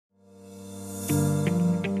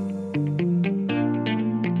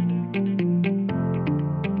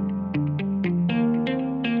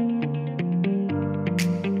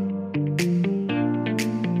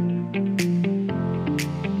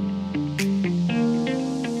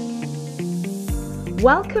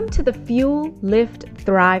Welcome to the Fuel, Lift,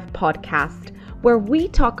 Thrive podcast, where we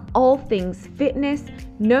talk all things fitness,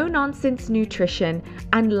 no-nonsense nutrition,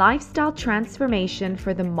 and lifestyle transformation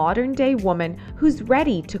for the modern day woman who's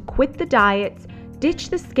ready to quit the diets, ditch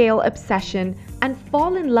the scale obsession, and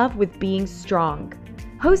fall in love with being strong.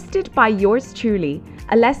 Hosted by yours truly,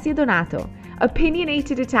 Alessia Donato,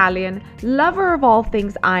 opinionated Italian, lover of all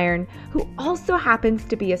things iron, who also happens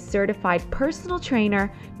to be a certified personal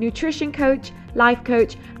trainer, nutrition coach, life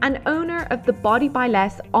coach, and owner of the Body by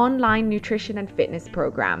Less online nutrition and fitness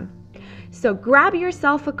program. So grab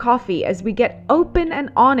yourself a coffee as we get open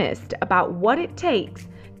and honest about what it takes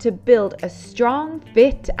to build a strong,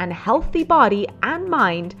 fit, and healthy body and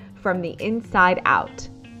mind from the inside out.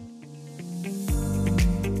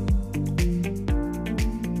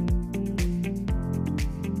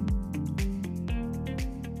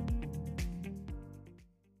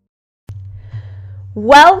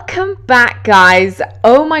 Welcome back, guys.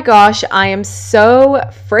 Oh my gosh, I am so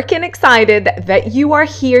freaking excited that you are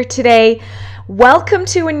here today. Welcome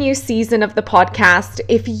to a new season of the podcast.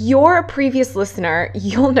 If you're a previous listener,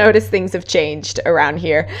 you'll notice things have changed around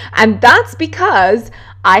here. And that's because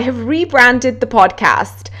I have rebranded the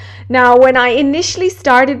podcast. Now, when I initially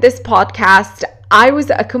started this podcast, I was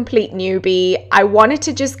a complete newbie. I wanted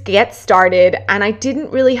to just get started and I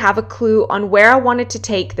didn't really have a clue on where I wanted to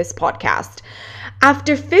take this podcast.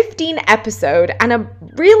 After 15 episodes and a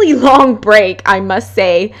really long break, I must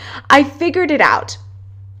say, I figured it out.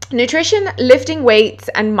 Nutrition, lifting weights,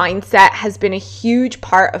 and mindset has been a huge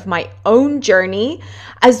part of my own journey,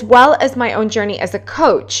 as well as my own journey as a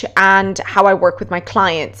coach and how I work with my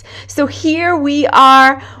clients. So here we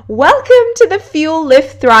are. Welcome to the Fuel,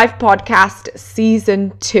 Lift, Thrive podcast,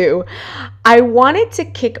 season 2. I wanted to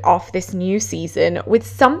kick off this new season with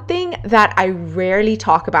something that I rarely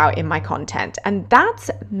talk about in my content, and that's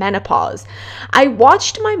menopause. I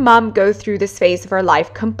watched my mom go through this phase of her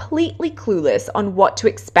life completely clueless on what to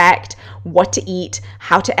expect, what to eat,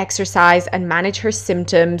 how to exercise, and manage her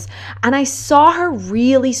symptoms, and I saw her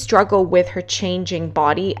really struggle with her changing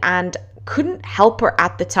body and couldn't help her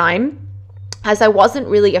at the time, as I wasn't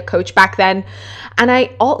really a coach back then. And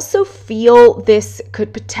I also feel this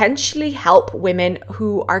could potentially help women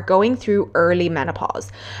who are going through early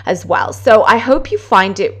menopause as well. So I hope you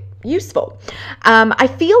find it useful. I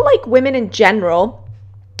feel like women in general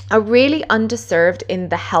are really underserved in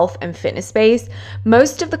the health and fitness space.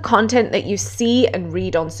 Most of the content that you see and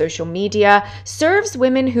read on social media serves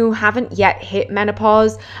women who haven't yet hit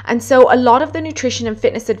menopause. And so a lot of the nutrition and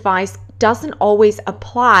fitness advice doesn't always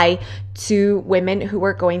apply to women who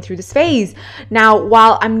are going through this phase. Now,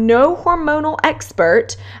 while I'm no hormonal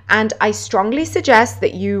expert, and I strongly suggest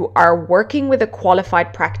that you are working with a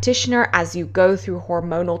qualified practitioner as you go through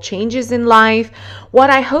hormonal changes in life,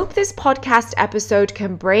 what I hope this podcast episode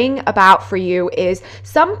can bring about for you is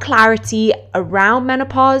some clarity around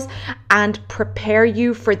menopause and prepare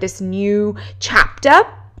you for this new chapter,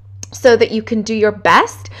 so that you can do your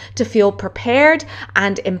best to feel prepared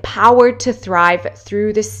and empowered to thrive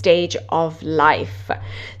through this stage of life.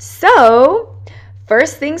 So,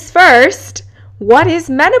 first things first, what is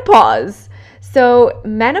menopause? So,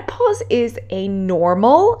 menopause is a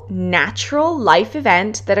normal, natural life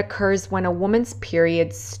event that occurs when a woman's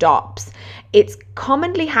period stops. It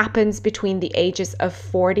commonly happens between the ages of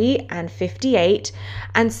 40 and 58,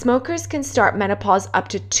 and smokers can start menopause up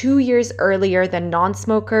to 2 years earlier than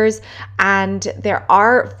non-smokers. And there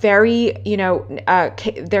are very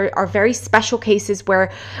special cases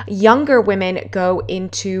where younger women go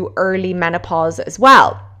into early menopause as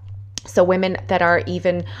well. So women that are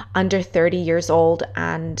even under 30 years old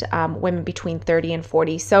and women between 30 and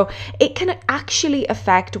 40. So it can actually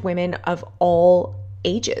affect women of all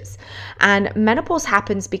ages. And menopause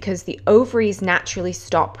happens because the ovaries naturally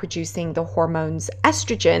stop producing the hormones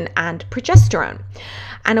estrogen and progesterone.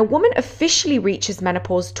 And a woman officially reaches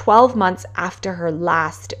menopause 12 months after her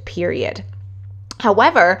last period.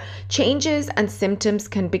 However, changes and symptoms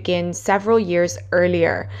can begin several years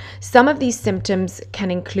earlier. Some of these symptoms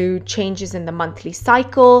can include changes in the monthly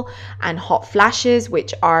cycle and hot flashes,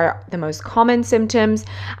 which are the most common symptoms.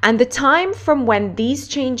 And the time from when these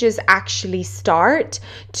changes actually start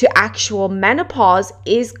to actual menopause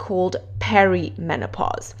is called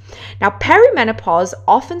perimenopause. Now, perimenopause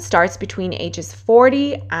often starts between ages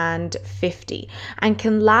 40 and 50 and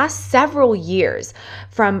can last several years,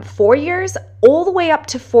 from 4 years all the way up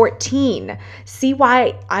to 14. See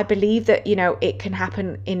why I believe that, it can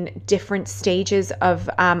happen in different stages of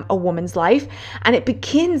a woman's life. And it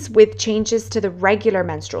begins with changes to the regular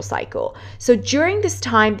menstrual cycle. So during this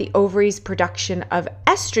time, the ovaries' production of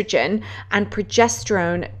estrogen and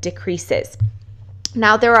progesterone decreases.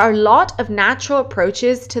 Now, there are a lot of natural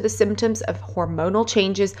approaches to the symptoms of hormonal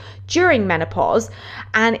changes during menopause.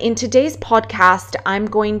 And in today's podcast, I'm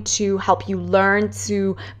going to help you learn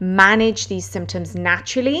to manage these symptoms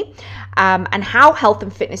naturally, and how health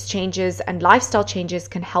and fitness changes and lifestyle changes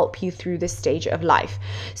can help you through this stage of life.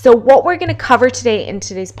 So what we're going to cover today in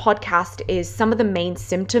today's podcast is some of the main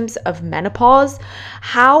symptoms of menopause,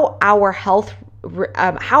 how our health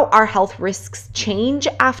risks change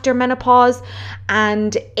after menopause,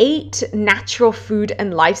 and 8 natural food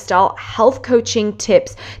and lifestyle health coaching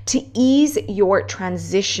tips to ease your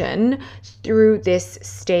transition through this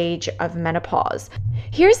stage of menopause.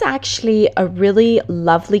 Here's actually a really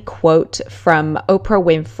lovely quote from Oprah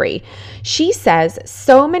Winfrey. She says,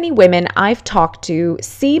 "So many women I've talked to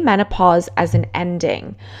see menopause as an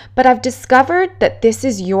ending, but I've discovered that this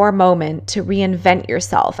is your moment to reinvent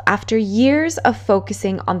yourself after years of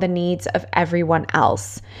focusing on the needs of everyone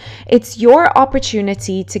else. It's your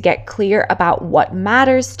opportunity to get clear about what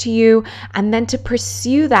matters to you and then to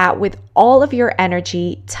pursue that with all of your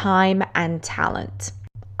energy, time, and talent."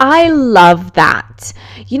 I love that.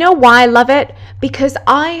 You know why I love it? Because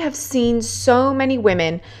I have seen so many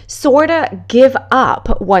women sort of give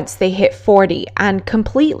up once they hit 40 and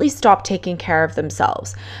completely stop taking care of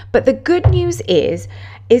themselves. But the good news is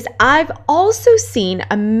I've also seen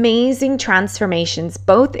amazing transformations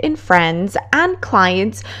both in friends and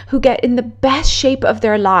clients who get in the best shape of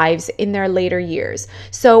their lives in their later years.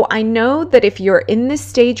 So I know that if you're in this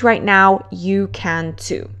stage right now, you can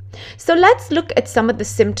too. So let's look at some of the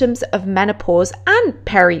symptoms of menopause and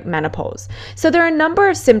perimenopause. So there are a number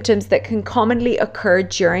of symptoms that can commonly occur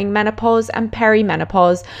during menopause and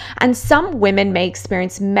perimenopause, and some women may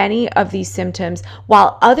experience many of these symptoms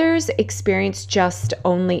while others experience just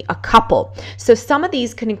only a couple. So some of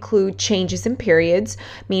these can include changes in periods,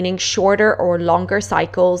 meaning shorter or longer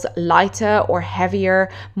cycles, lighter or heavier,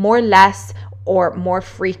 more less or more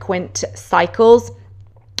frequent cycles,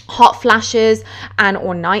 hot flashes and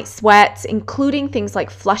or night sweats, including things like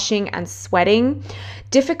flushing and sweating,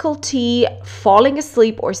 difficulty falling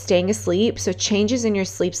asleep or staying asleep, so changes in your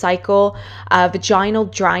sleep cycle, vaginal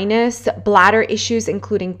dryness, bladder issues,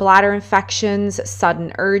 including bladder infections,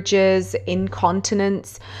 sudden urges,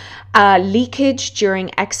 incontinence, leakage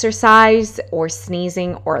during exercise or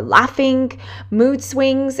sneezing or laughing, mood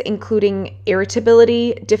swings, including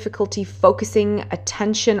irritability, difficulty focusing,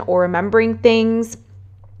 attention, or remembering things,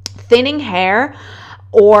 thinning hair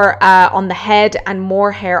or on the head and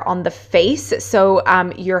more hair on the face. So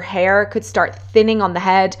your hair could start thinning on the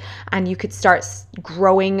head and you could start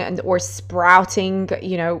growing or sprouting,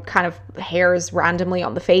 kind of hairs randomly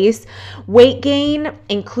on the face. Weight gain,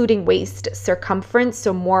 including waist circumference,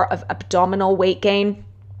 so more of abdominal weight gain.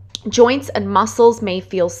 Joints and muscles may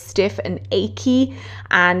feel stiff and achy,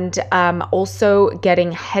 and also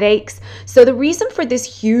getting headaches. So the reason for this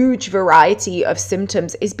huge variety of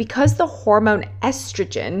symptoms is because the hormone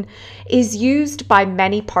estrogen is used by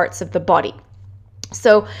many parts of the body.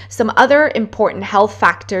 So some other important health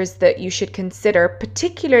factors that you should consider,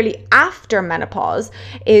 particularly after menopause,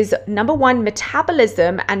 is number 1,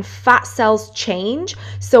 metabolism and fat cells change.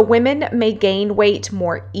 So women may gain weight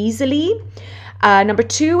more easily. Number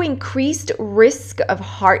 2, increased risk of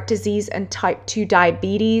heart disease and type 2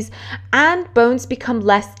 diabetes, and bones become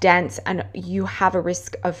less dense and you have a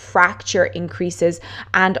risk of fracture increases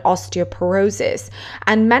and osteoporosis.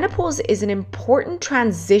 And menopause is an important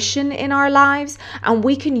transition in our lives, and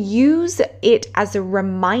we can use it as a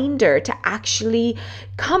reminder to actually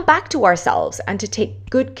come back to ourselves and to take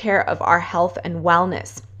good care of our health and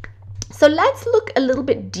wellness. So let's look a little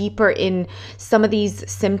bit deeper in some of these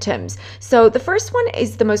symptoms. So the first one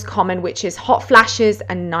is the most common, which is hot flashes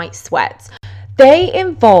and night sweats. They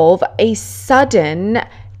involve a sudden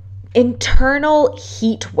internal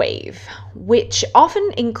heat wave, which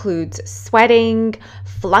often includes sweating,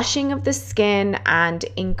 flushing of the skin, and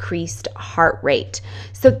increased heart rate.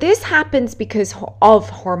 So this happens because of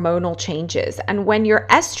hormonal changes. And when your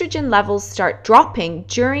estrogen levels start dropping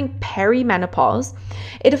during perimenopause,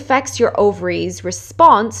 it affects your ovaries'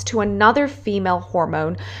 response to another female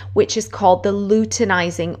hormone, which is called the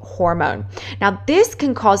luteinizing hormone. Now, this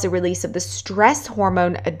can cause a release of the stress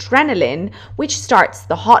hormone adrenaline, which starts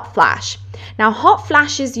the hot flash. Now, hot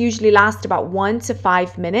flashes usually last about 1 to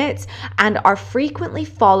 5 minutes and are frequently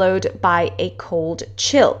followed by a cold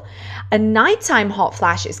chill. A nighttime hot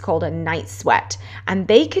flash is called a night sweat, and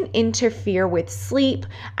they can interfere with sleep,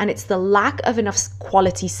 and it's the lack of enough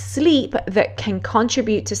quality sleep that can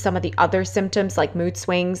contribute to some of the other symptoms like mood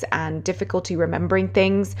swings and difficulty remembering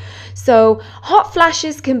things. So hot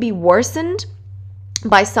flashes can be worsened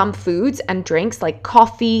by some foods and drinks like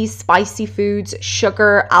coffee, spicy foods,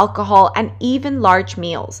 sugar, alcohol, and even large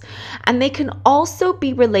meals. And they can also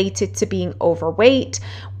be related to being overweight,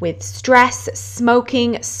 with stress,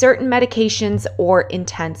 smoking, certain medications, or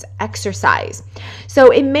intense exercise. So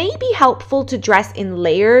it may be helpful to dress in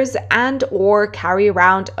layers and or carry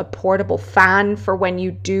around a portable fan for when you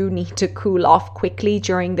do need to cool off quickly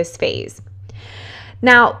during this phase.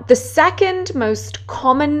 Now, the second most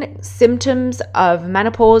common symptoms of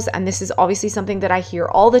menopause, and this is obviously something that I hear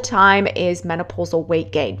all the time, is menopausal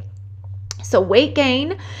weight gain. So weight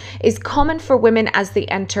gain is common for women as they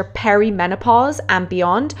enter perimenopause and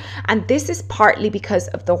beyond, and this is partly because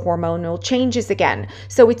of the hormonal changes again.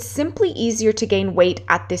 So it's simply easier to gain weight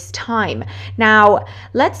at this time. Now,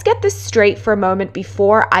 let's get this straight for a moment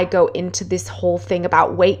before I go into this whole thing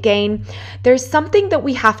about weight gain. There's something that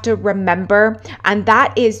we have to remember, and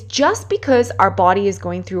that is just because our body is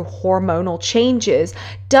going through hormonal changes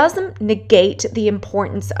doesn't negate the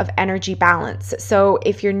importance of energy balance. So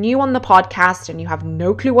if you're new on the podcast and you have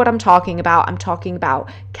no clue what I'm talking about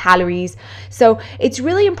calories. So it's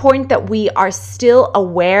really important that we are still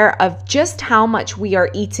aware of just how much we are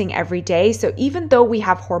eating every day. So even though we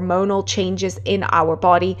have hormonal changes in our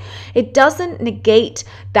body, it doesn't negate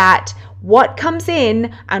that what comes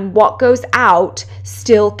in and what goes out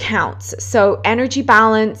still counts. So energy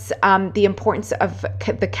balance, the importance of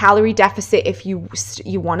the calorie deficit if you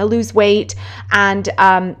want to lose weight, and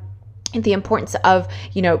the importance of,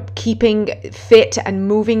 keeping fit and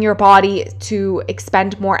moving your body to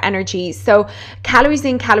expend more energy. So calories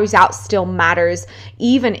in, calories out still matters,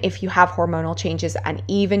 even if you have hormonal changes and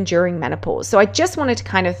even during menopause. So I just wanted to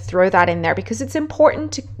kind of throw that in there because it's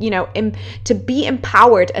important to, to be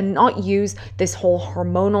empowered and not use this whole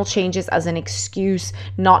hormonal changes as an excuse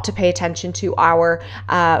not to pay attention to our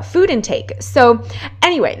food intake. So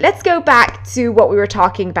anyway, let's go back to what we were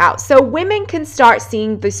talking about. So women can start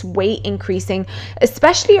seeing this weight increasing,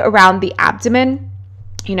 especially around the abdomen,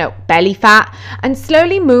 belly fat, and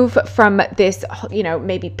slowly move from this,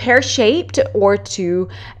 maybe pear-shaped or to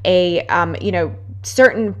a,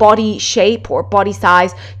 certain body shape or body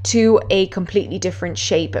size to a completely different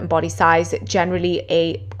shape and body size, generally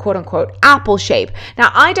a quote unquote apple shape.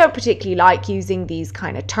 Now, I don't particularly like using these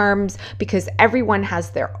kind of terms because everyone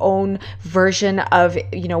has their own version of,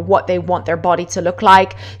 what they want their body to look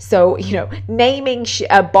like. So, naming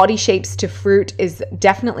body shapes to fruit is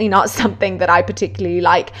definitely not something that I particularly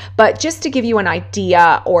like, but just to give you an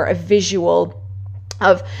idea or a visual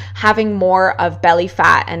of having more of belly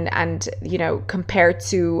fat and compared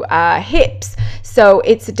to hips. So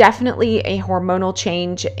it's definitely a hormonal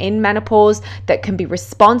change in menopause that can be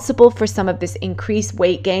responsible for some of this increased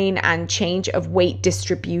weight gain and change of weight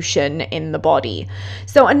distribution in the body.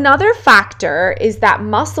 So another factor is that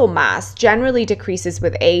muscle mass generally decreases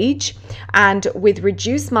with age, and with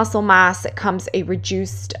reduced muscle mass comes a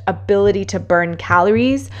reduced ability to burn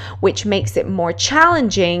calories, which makes it more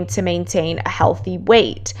challenging to maintain a healthy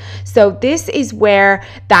weight. So this is where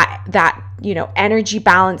that energy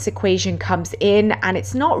balance equation comes in, and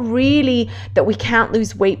it's not really that we can't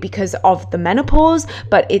lose weight because of the menopause,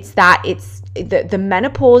 but it's that it's the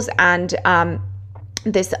menopause and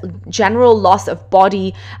this general loss of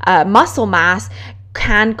body muscle mass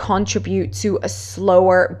can contribute to a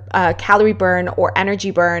slower calorie burn or energy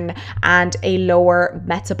burn and a lower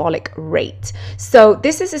metabolic rate. So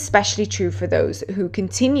this is especially true for those who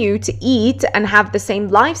continue to eat and have the same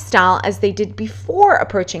lifestyle as they did before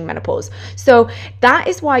approaching menopause. So that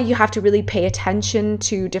is why you have to really pay attention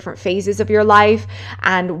to different phases of your life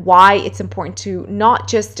and why it's important to not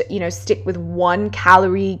just, stick with one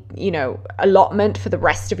calorie, allotment for the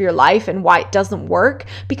rest of your life, and why it doesn't work,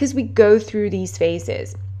 because we go through these phases.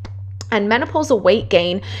 And menopausal weight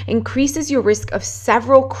gain increases your risk of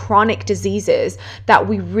several chronic diseases that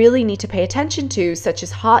we really need to pay attention to, such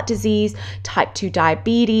as heart disease, type 2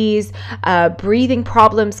 diabetes, breathing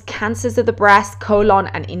problems, cancers of the breast, colon,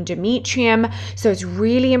 and endometrium. So it's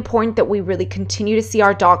really important that we really continue to see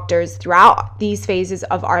our doctors throughout these phases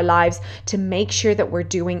of our lives to make sure that we're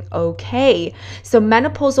doing okay. So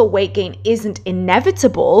menopausal weight gain isn't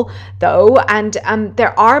inevitable though, and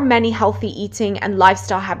there are many healthy eating and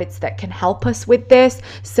lifestyle habits that can help us with this.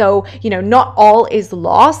 So, not all is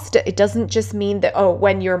lost. It doesn't just mean that,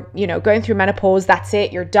 when you're, going through menopause, that's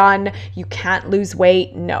it, you're done, you can't lose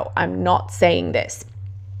weight. No, I'm not saying this.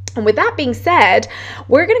 And with that being said,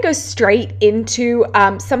 we're going to go straight into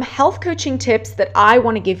some health coaching tips that I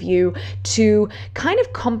want to give you to kind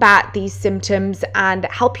of combat these symptoms and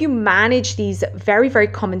help you manage these very, very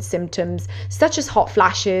common symptoms, such as hot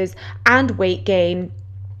flashes and weight gain,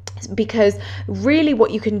 because really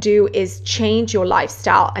what you can do is change your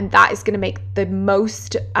lifestyle, and that is going to make the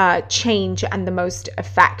most change and the most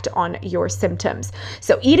effect on your symptoms.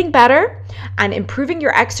 So eating better and improving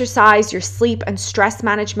your exercise, your sleep, and stress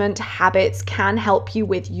management habits can help you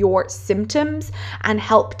with your symptoms and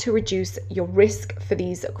help to reduce your risk for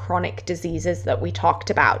these chronic diseases that we talked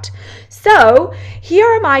about. So here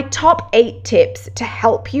are my top 8 tips to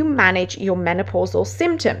help you manage your menopausal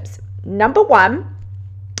symptoms. Number 1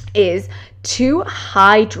 is to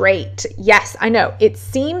hydrate. Yes, I know it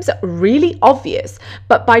seems really obvious,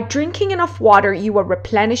 but by drinking enough water, you are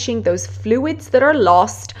replenishing those fluids that are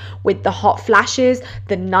lost with the hot flashes,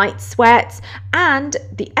 the night sweats, and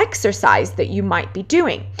the exercise that you might be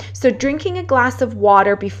doing. So drinking a glass of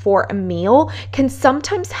water before a meal can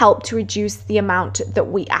sometimes help to reduce the amount that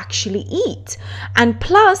we actually eat. And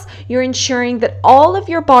plus, you're ensuring that all of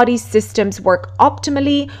your body's systems work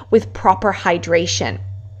optimally with proper hydration.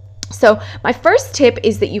 So my first tip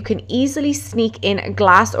is that you can easily sneak in a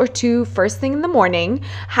glass or two first thing in the morning.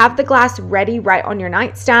 Have the glass ready right on your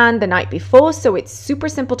nightstand the night before, so it's super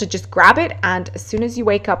simple to just grab it, and as soon as you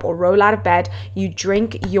wake up or roll out of bed, you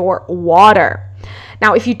drink your water.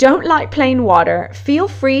 Now, if you don't like plain water, feel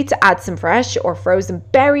free to add some fresh or frozen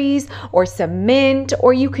berries or some mint,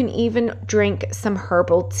 or you can even drink some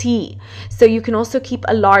herbal tea. So you can also keep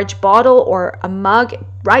a large bottle or a mug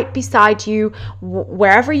right beside you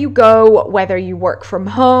wherever you go, whether you work from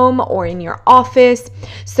home or in your office.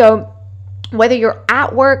 So whether you're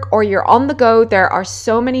at work or you're on the go, there are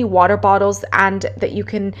so many water bottles, and that you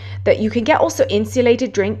can get also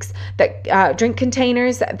insulated drinks, that drink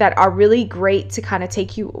containers that are really great to kind of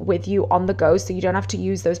take you with you on the go, so you don't have to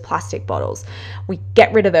use those plastic bottles. We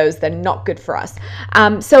get rid of those; they're not good for us.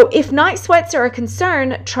 So if night sweats are a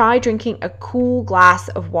concern, try drinking a cool glass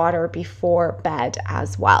of water before bed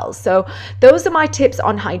as well. So those are my tips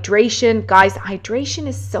on hydration, guys. Hydration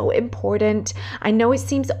is so important. I know it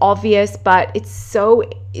seems obvious, but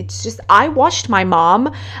it's just, I watched my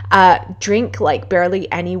mom drink like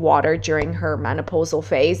barely any water during her menopausal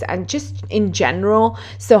phase, and just in general.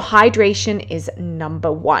 So hydration is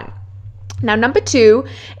number 1. Now, number 2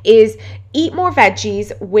 is eat more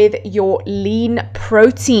veggies with your lean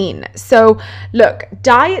protein. So look,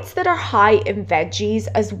 diets that are high in veggies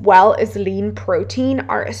as well as lean protein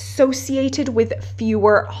are associated with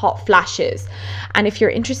fewer hot flashes. And if you're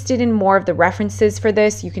interested in more of the references for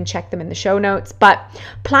this, you can check them in the show notes. But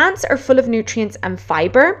plants are full of nutrients and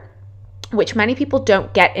fiber, which many people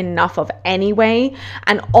don't get enough of anyway.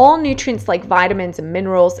 And all nutrients like vitamins and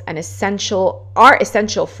minerals are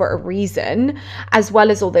essential for a reason, as well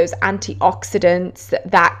as all those antioxidants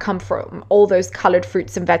that come from all those colored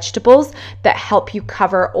fruits and vegetables that help you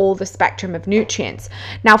cover all the spectrum of nutrients.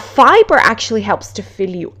 Now, fiber actually helps to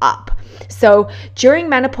fill you up. So during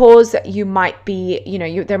menopause, you might be,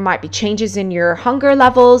 there might be changes in your hunger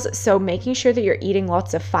levels. So making sure that you're eating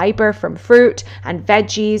lots of fiber from fruit and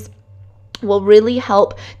veggies will really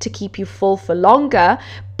help to keep you full for longer,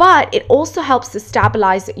 but it also helps to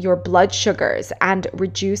stabilize your blood sugars and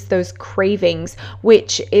reduce those cravings,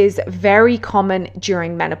 which is very common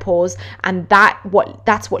during menopause, and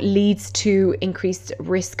that's what leads to increased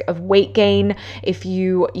risk of weight gain. If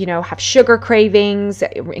you have sugar cravings,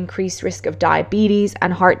 increased risk of diabetes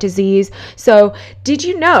and heart disease. So did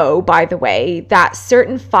you know, by the way, that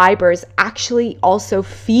certain fibers actually also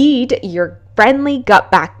feed your friendly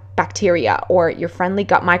gut bacteria or your friendly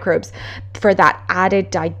gut microbes for that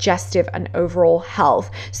added digestive and overall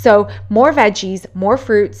health? So more veggies, more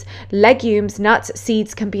fruits, legumes, nuts,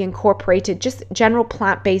 seeds can be incorporated, just general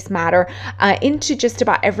plant-based matter, into just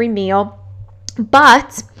about every meal.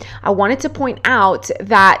 But I wanted to point out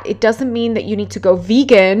that it doesn't mean that you need to go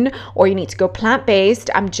vegan or you need to go plant-based.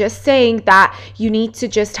 I'm just saying that you need to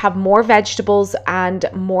just have more vegetables and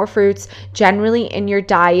more fruits generally in your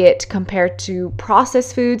diet compared to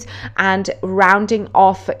processed foods, and rounding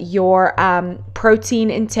off your protein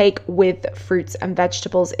intake with fruits and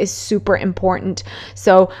vegetables is super important.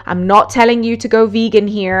 So I'm not telling you to go vegan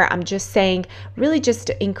here. I'm just saying really just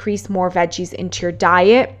to increase more veggies into your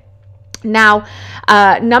diet. Now,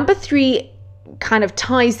 number 3 kind of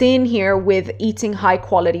ties in here with eating high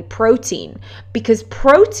quality protein, because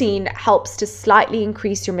protein helps to slightly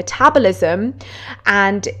increase your metabolism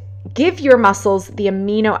and give your muscles the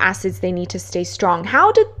amino acids they need to stay strong.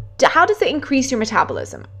 How does it increase your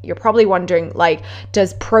metabolism? You're probably wondering, like,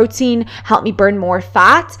 does protein help me burn more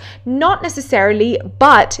fat? Not necessarily,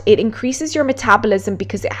 but it increases your metabolism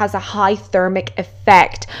because it has a high thermic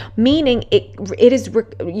effect, meaning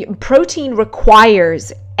protein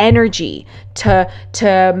requires energy to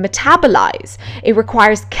metabolize. It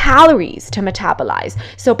requires calories to metabolize.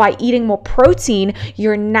 So by eating more protein,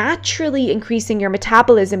 you're naturally increasing your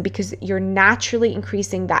metabolism because you're naturally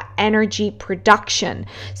increasing that energy production.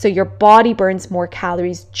 So your body burns more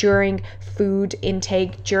calories during food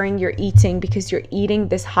intake, during your eating, because you're eating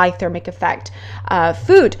this high thermic effect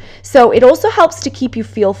food. So it also helps to keep you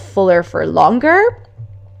feel fuller for longer.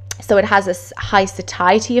 So it has a high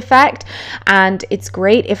satiety effect, and it's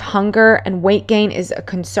great if hunger and weight gain is a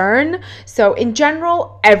concern. So in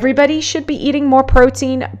general, everybody should be eating more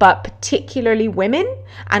protein, but particularly women,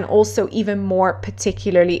 and also even more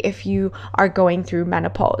particularly if you are going through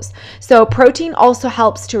menopause. So protein also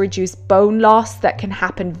helps to reduce bone loss that can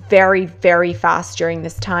happen very, very fast during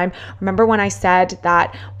this time. Remember when I said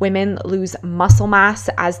that women lose muscle mass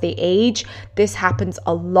as they age? This happens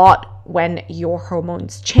a lot when your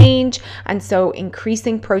hormones change, and so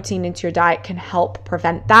increasing protein into your diet can help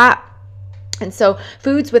prevent that. And so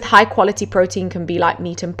foods with high quality protein can be like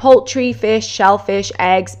meat and poultry, fish, shellfish,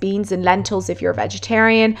 eggs, beans and lentils if you're a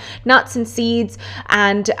vegetarian, nuts and seeds.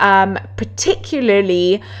 And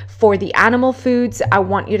particularly for the animal foods, I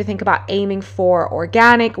want you to think about aiming for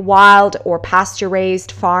organic, wild or pasture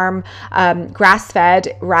raised, farm, grass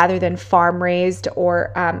fed rather than farm raised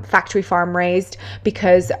or factory farm raised,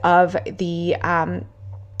 because of the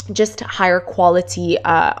just higher quality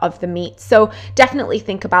of the meat. So definitely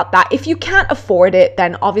think about that. If you can't afford it,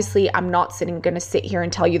 then obviously I'm not going to sit here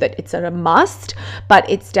and tell you that it's a must, but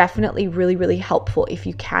it's definitely really, really helpful if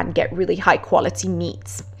you can get really high quality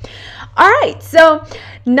meats. All right, so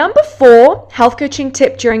number 4 health coaching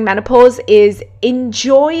tip during menopause is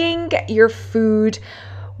enjoying your food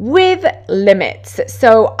with limits.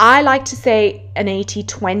 So I like to say an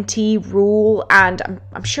 80-20 rule, and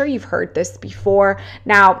I'm sure you've heard this before.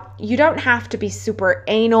 Now, you don't have to be super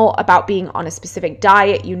anal about being on a specific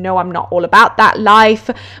diet. You know I'm not all about that life,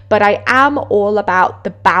 but I am all about the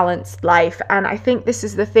balanced life. And I think this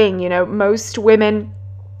is the thing, you know, most women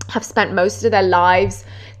have spent most of their lives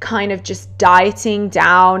kind of just dieting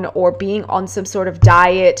down or being on some sort of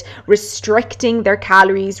diet, restricting their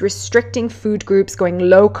calories, restricting food groups, going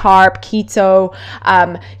low carb, keto,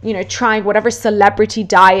 trying whatever celebrity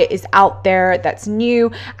diet is out there that's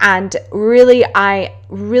new. And really, I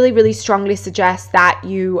really strongly suggest that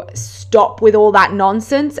you stop with all that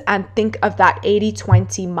nonsense and think of that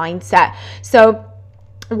 80-20 mindset. So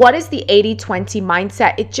what is the 80-20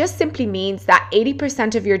 mindset? It just simply means that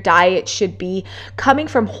 80% of your diet should be coming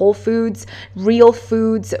from whole foods, real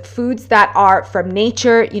foods, foods that are from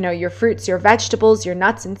nature, you know, your fruits, your vegetables, your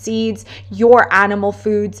nuts and seeds, your animal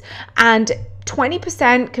foods, and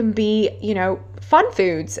 20% can be, you know, fun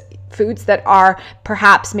foods that are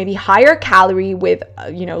perhaps maybe higher calorie with,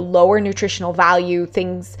 lower nutritional value,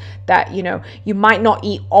 things that, you might not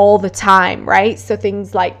eat all the time, right? So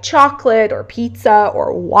things like chocolate or pizza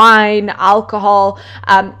or wine, alcohol,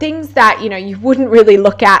 things that, you wouldn't really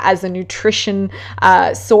look at as a nutrition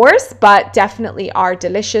source, but definitely are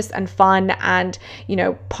delicious and fun and,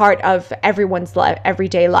 part of everyone's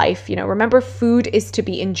everyday life. Remember, food is to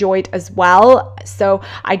be enjoyed as well. So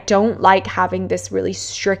I don't like having this really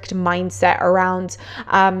strict mindset around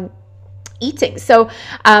eating. So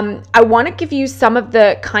I want to give you some of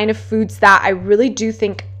the kind of foods that I really do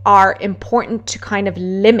think are important to kind of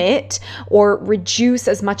limit or reduce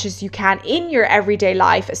as much as you can in your everyday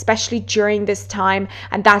life, especially during this time.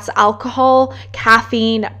 And that's alcohol,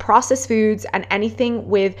 caffeine, processed foods, and anything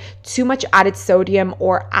with too much added sodium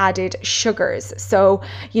or added sugars. So,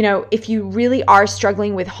 if you really are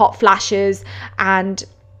struggling with hot flashes and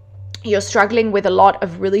you're struggling with a lot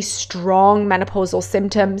of really strong menopausal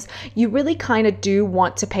symptoms, you really kind of do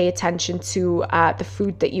want to pay attention to the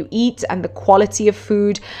food that you eat and the quality of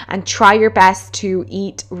food, and try your best to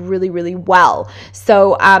eat really, really well.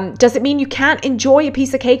 So does it mean you can't enjoy a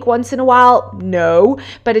piece of cake once in a while? No,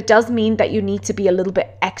 but it does mean that you need to be a little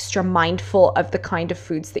bit extra mindful of the kind of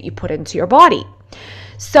foods that you put into your body.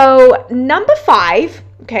 So number 5,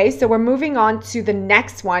 okay, so we're moving on to the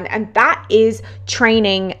next one, and that is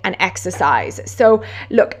training and exercise. So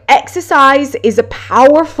look, exercise is a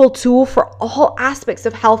powerful tool for all aspects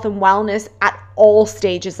of health and wellness at all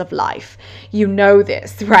stages of life. You know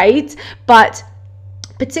this, right? But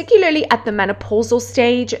particularly at the menopausal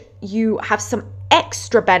stage, you have some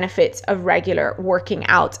extra benefits of regular working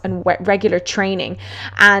out and regular training.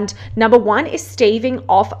 And number one is staving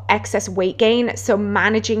off excess weight gain. So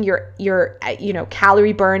managing your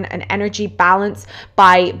calorie burn and energy balance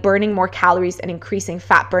by burning more calories and increasing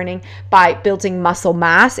fat burning by building muscle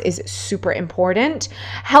mass is super important.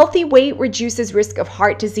 Healthy weight reduces risk of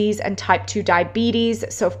heart disease and type 2 diabetes.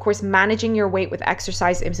 So of course, managing your weight with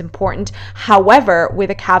exercise is important. However,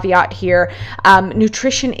 with a caveat here,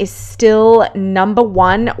 nutrition is still number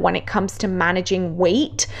one when it comes to managing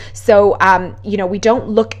weight. So, we don't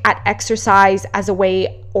look at exercise as a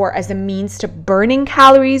way or as a means to burning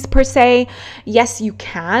calories per se. Yes, you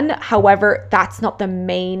can. However, that's not the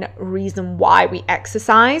main reason why we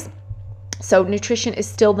exercise. So nutrition is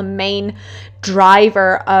still the main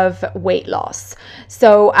driver of weight loss.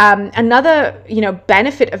 So another,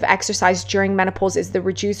 benefit of exercise during menopause is the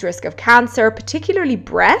reduced risk of cancer, particularly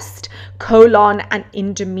breast, colon, and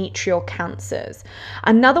endometrial cancers.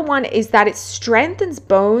 Another one is that it strengthens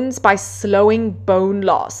bones by slowing bone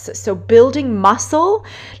loss. So building muscle,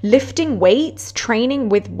 lifting weights, training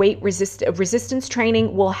with weight resistance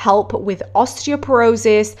training will help with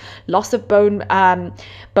osteoporosis, loss of bone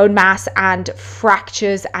mass, and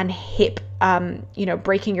fractures and hip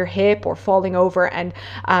breaking your hip or falling over and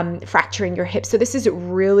fracturing your hip. So this is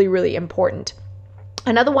really, really important.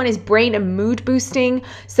 Another one is brain and mood boosting.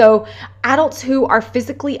 So adults who are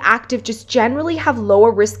physically active just generally have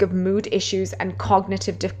lower risk of mood issues and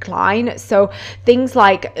cognitive decline. So things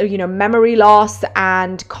like, memory loss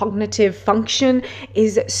and cognitive function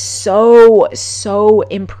is so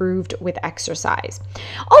improved with exercise.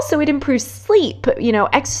 Also, it improves sleep.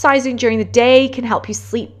 Exercising during the day can help you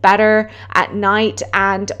sleep better at night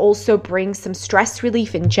and also bring some stress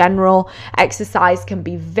relief in general. Exercise can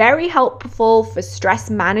be very helpful for stress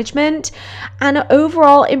management and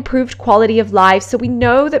overall improved quality of life. So we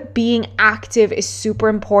know that being active is super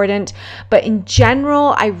important, but in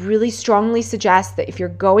general, I really strongly suggest that if you're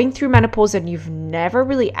going through menopause and you've never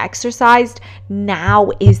really exercised,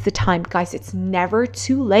 now is the time, guys. It's never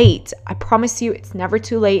too late. I promise you, it's never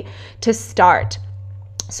too late to start.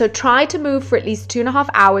 So try to move for at least 2.5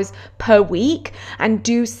 hours per week and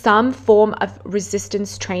do some form of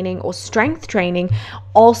resistance training or strength training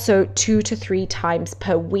also 2 to 3 times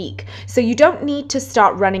per week. So you don't need to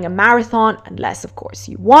start running a marathon unless, of course,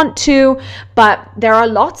 you want to, but there are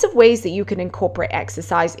lots of ways that you can incorporate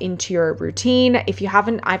exercise into your routine. If you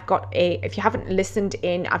haven't listened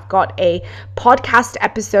in, I've got a podcast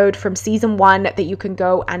episode from season 1 that you can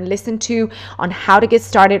go and listen to on how to get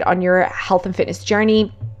started on your health and fitness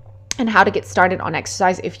journey and how to get started on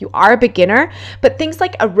exercise if you are a beginner. But things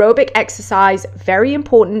like aerobic exercise, very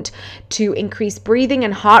important to increase breathing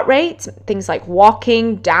and heart rate. Things like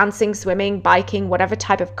walking, dancing, swimming, biking, whatever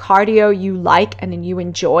type of cardio you like and you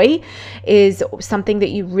enjoy is something that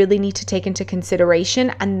you really need to take into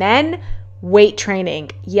consideration. And then weight training.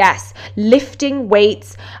 Yes, lifting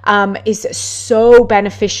weights is so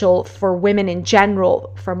beneficial for women in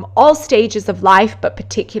general from all stages of life, but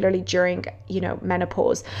particularly during,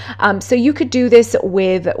 menopause. So you could do this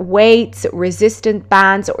with weights, resistant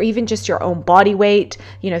bands, or even just your own body weight.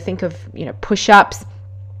 Think of, push-ups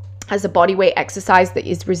as a body weight exercise that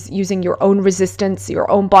is using your own resistance, your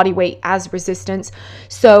own body weight as resistance.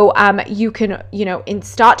 So you can,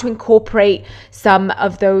 start to incorporate some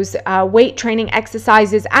of those weight training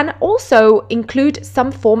exercises and also include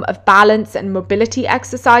some form of balance and mobility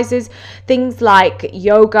exercises, things like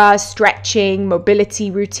yoga, stretching, mobility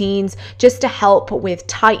routines, just to help with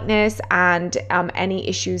tightness and any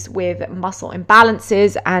issues with muscle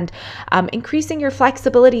imbalances, and increasing your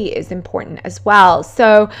flexibility is important as well.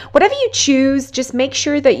 So whatever you choose, just make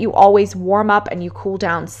sure that you always warm up and you cool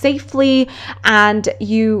down safely, and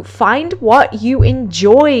you find what you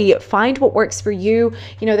enjoy, find what works for you.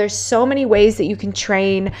 There's so many ways that you can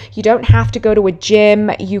train. You don't have to go to a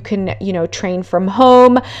gym. You can, train from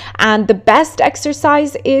home, and the best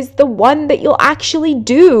exercise is the one that you'll actually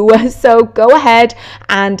do. So go ahead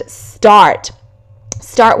and start.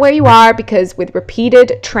 Start where you are, because with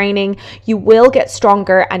repeated training, you will get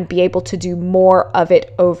stronger and be able to do more of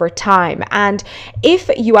it over time. And if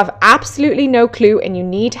you have absolutely no clue and you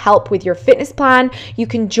need help with your fitness plan, you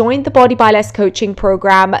can join the Body by Less coaching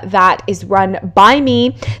program that is run by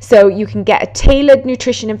me. So you can get a tailored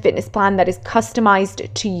nutrition and fitness plan that is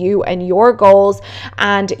customized to you and your goals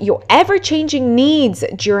and your ever-changing needs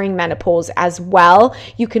during menopause as well.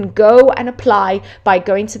 You can go and apply by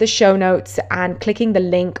going to the show notes and clicking clicking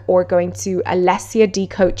the link or going to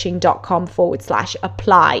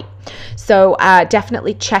alessiadcoaching.com/apply. So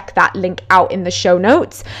definitely check that link out in the show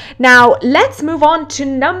notes. Now, let's move on to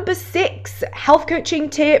number 6, health coaching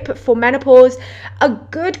tip for menopause. A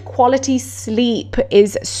good quality sleep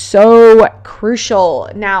is so crucial.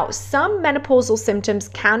 Now, some menopausal symptoms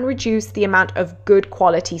can reduce the amount of good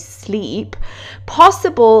quality sleep.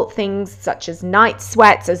 Possible things such as night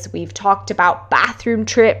sweats, as we've talked about, bathroom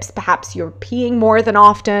trips, perhaps you're peeing more than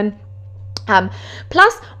often.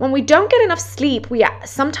 Plus, when we don't get enough sleep, we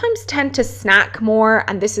sometimes tend to snack more,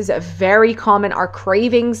 and this is very common. Our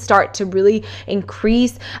cravings start to really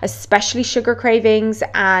increase, especially sugar cravings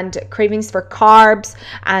and cravings for carbs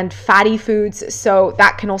and fatty foods. So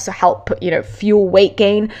that can also help, fuel weight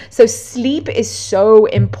gain. So sleep is so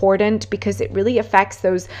important because it really affects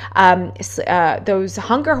those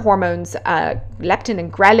hunger hormones, leptin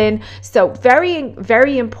and ghrelin. So very,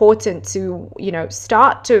 very important to,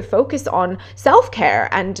 start to focus on self-care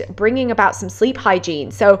and bringing about some sleep hygiene.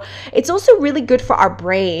 So it's also really good for our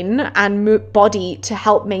brain and body to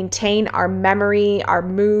help maintain our memory, our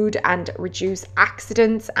mood, and reduce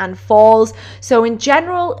accidents and falls. So in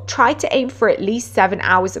general, try to aim for at least 7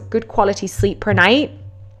 hours of good quality sleep per night.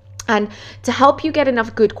 And to help you get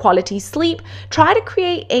enough good quality sleep, try to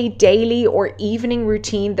create a daily or evening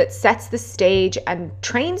routine that sets the stage and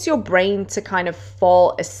trains your brain to kind of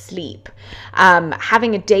fall asleep.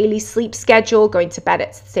 Having a daily sleep schedule, going to bed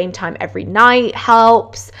at the same time every night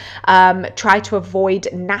helps. Try to avoid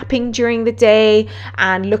napping during the day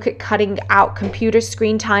and look at cutting out computer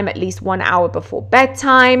screen time at least 1 hour before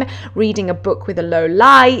bedtime. Reading a book with a low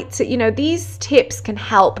light. These tips can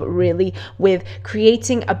help really with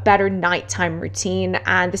creating a better nighttime routine.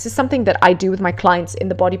 And this is something that I do with my clients in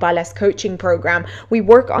the Body by Less coaching program. We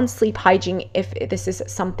work on sleep hygiene if this is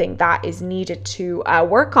something that is needed to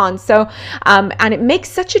work on. So, and it makes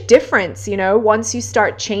such a difference, once you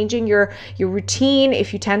start changing your routine.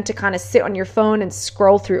 If you tend to kind of sit on your phone and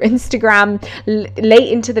scroll through Instagram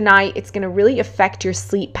late into the night, it's going to really affect your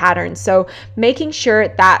sleep pattern. So making sure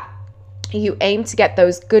that you aim to get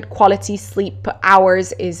those good quality sleep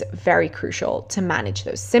hours is very crucial to manage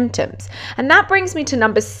those symptoms. And that brings me to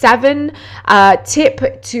number 7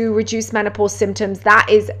 tip to reduce menopause symptoms. That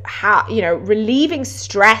is how, relieving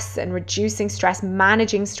stress and reducing stress,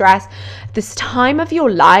 managing stress. This time of your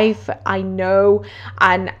life, I know,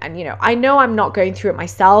 and I know I'm not going through it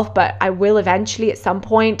myself, but I will eventually at some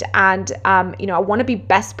point. And, I want to be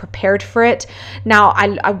best prepared for it. Now,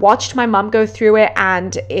 I watched my mom go through it,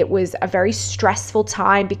 and it was a very stressful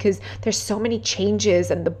time because there's so many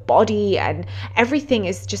changes and the body and everything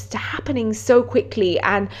is just happening so quickly.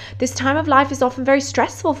 And this time of life is often very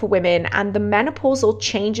stressful for women, and the menopausal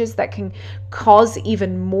changes that can cause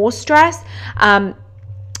even more stress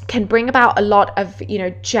can bring about a lot of,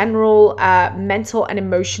 general mental and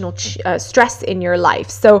emotional stress in your life.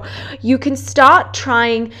 So you can start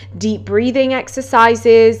trying deep breathing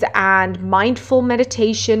exercises and mindful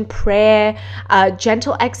meditation, prayer,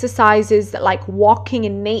 gentle exercises like walking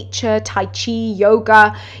in nature, Tai Chi,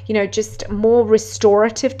 yoga, just more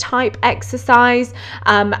restorative type exercise.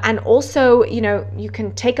 And also, you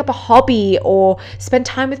can take up a hobby or spend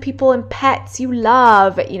time with people and pets you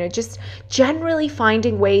love, just generally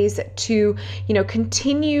finding ways to,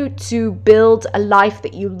 continue to build a life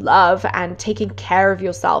that you love and taking care of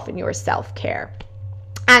yourself and your self-care.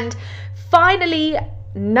 And finally,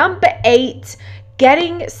 number 8,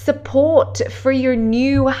 getting support for your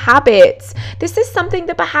new habits. This is something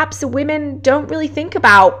that perhaps women don't really think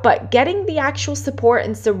about, but getting the actual support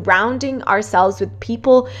and surrounding ourselves with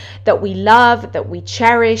people that we love, that we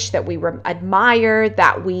cherish, that we admire,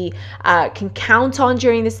 that we can count on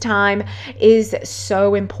during this time is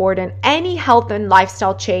so important. Any health and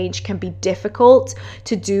lifestyle change can be difficult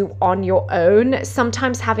to do on your own.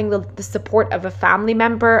 Sometimes having the support of a family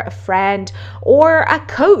member, a friend, or a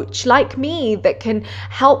coach like me that can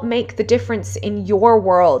help make the difference in your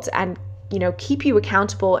world and keep you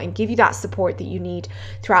accountable and give you that support that you need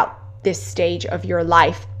throughout this stage of your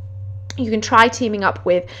life. You can try teaming up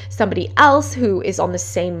with somebody else who is on the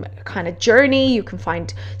same kind of journey. You can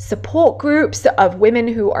find support groups of women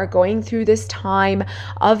who are going through this time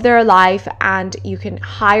of their life, and you can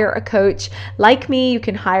hire a coach like me. You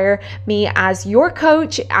can hire me as your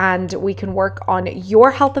coach, and we can work on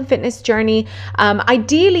your health and fitness journey.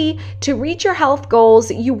 Ideally, to reach your health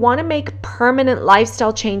goals, you want to make permanent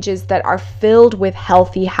lifestyle changes that are filled with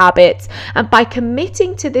healthy habits. And by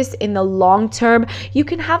committing to this in the long term, you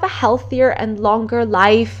can have a healthier and longer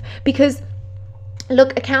life, because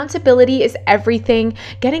look, accountability is everything.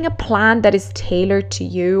 Getting a plan that is tailored to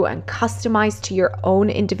you and customized to your own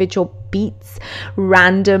individual beats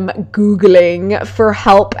random Googling for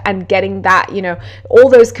help and getting that, all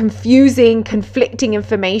those conflicting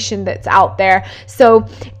information that's out there. So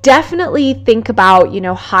definitely think about,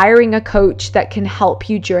 hiring a coach that can help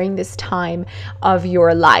you during this time of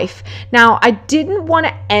your life. Now, I didn't want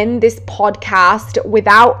to end this podcast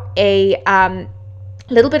without a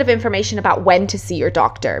little bit of information about when to see your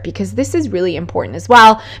doctor, because this is really important as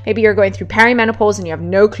well. Maybe you're going through perimenopause and you have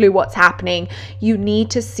no clue what's happening. You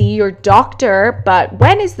need to see your doctor, but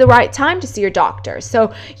when is the right time to see your doctor?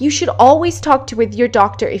 So you should always talk with your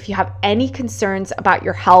doctor if you have any concerns about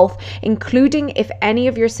your health, including if any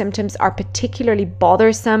of your symptoms are particularly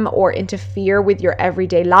bothersome or interfere with your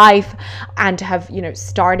everyday life and have,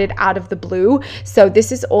 started out of the blue. So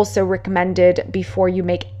this is also recommended before you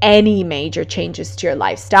make any major changes to your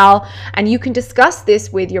lifestyle, and you can discuss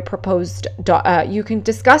this with your proposed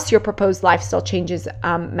lifestyle changes,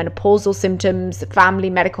 menopausal symptoms, family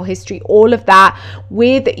medical history, all of that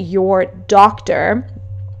with your doctor.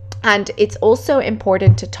 And it's also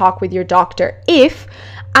important to talk with your doctor if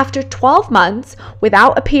after 12 months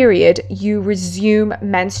without a period, you resume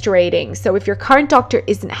menstruating. So if your current doctor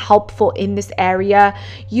isn't helpful in this area,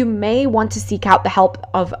 you may want to seek out the help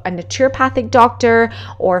of a naturopathic doctor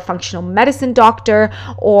or a functional medicine doctor,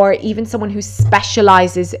 or even someone who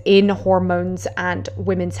specializes in hormones and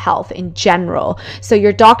women's health in general. So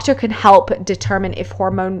your doctor can help determine if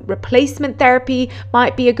hormone replacement therapy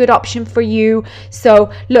might be a good option for you. So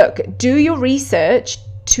look, do your research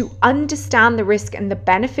to understand the risk and the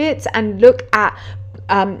benefits, and look at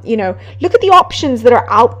the options that are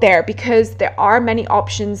out there, because there are many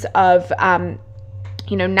options of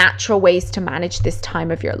natural ways to manage this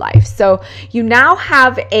time of your life. So you now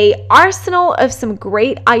have an arsenal of some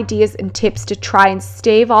great ideas and tips to try and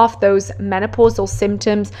stave off those menopausal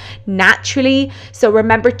symptoms naturally. So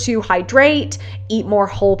remember to hydrate, eat more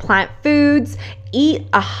whole plant foods, eat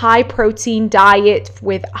a high protein diet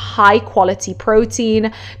with high quality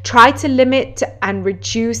protein. Try to limit and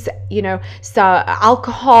reduce,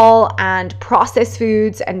 alcohol and processed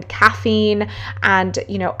foods and caffeine and,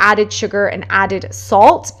 added sugar and added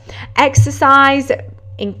salt. Exercise,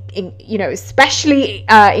 especially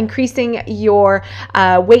increasing your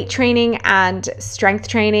weight training and strength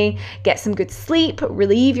training. Get some good sleep,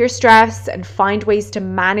 relieve your stress, and find ways to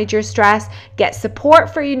manage your stress. Get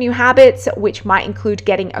support for your new habits, which might include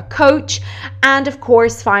getting a coach. And of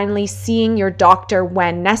course, finally, seeing your doctor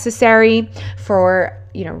when necessary for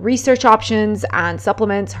research options and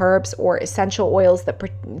supplements, herbs, or essential oils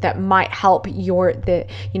that might help your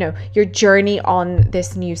journey on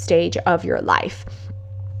this new stage of your life.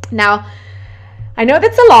 Now, I know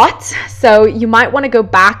that's a lot, so you might want to go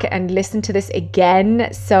back and listen to this again.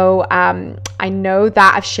 So I know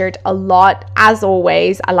that I've shared a lot. As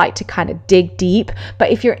always, I like to kind of dig deep,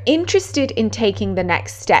 but if you're interested in taking the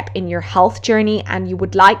next step in your health journey and you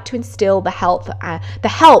would like to instill the help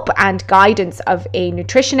and guidance of a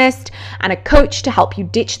nutritionist and a coach to help you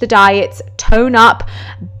ditch the diets, tone up,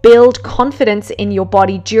 build confidence in your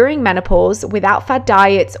body during menopause without fad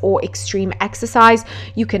diets or extreme exercise,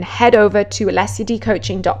 you can head over to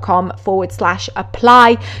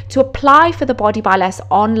alessiadcoaching.com/apply to apply for the Body by Less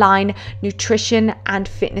online nutrition and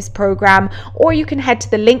fitness program, or you can head to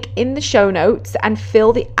the link in the show notes and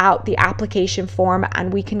fill out the application form,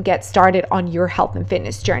 and we can get started on your health and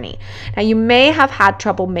fitness journey. Now, you may have had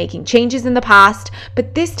trouble making changes in the past,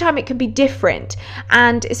 but this time it can be different,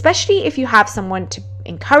 and especially if you have someone to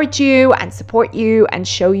encourage you and support you and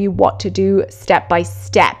show you what to do step by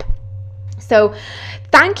step. So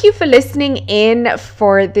thank you for listening in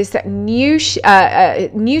for this new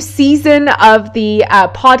season of the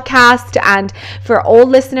podcast. And for all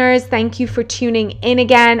listeners, thank you for tuning in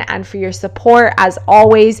again and for your support. As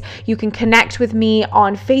always, you can connect with me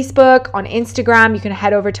on Facebook, on Instagram. You can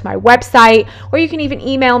head over to my website, or you can even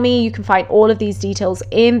email me. You can find all of these details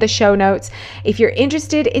in the show notes. If you're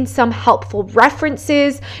interested in some helpful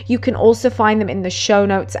references, you can also find them in the show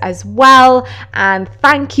notes as well. And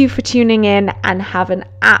thank you for tuning in, and have an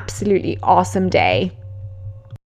absolutely awesome day.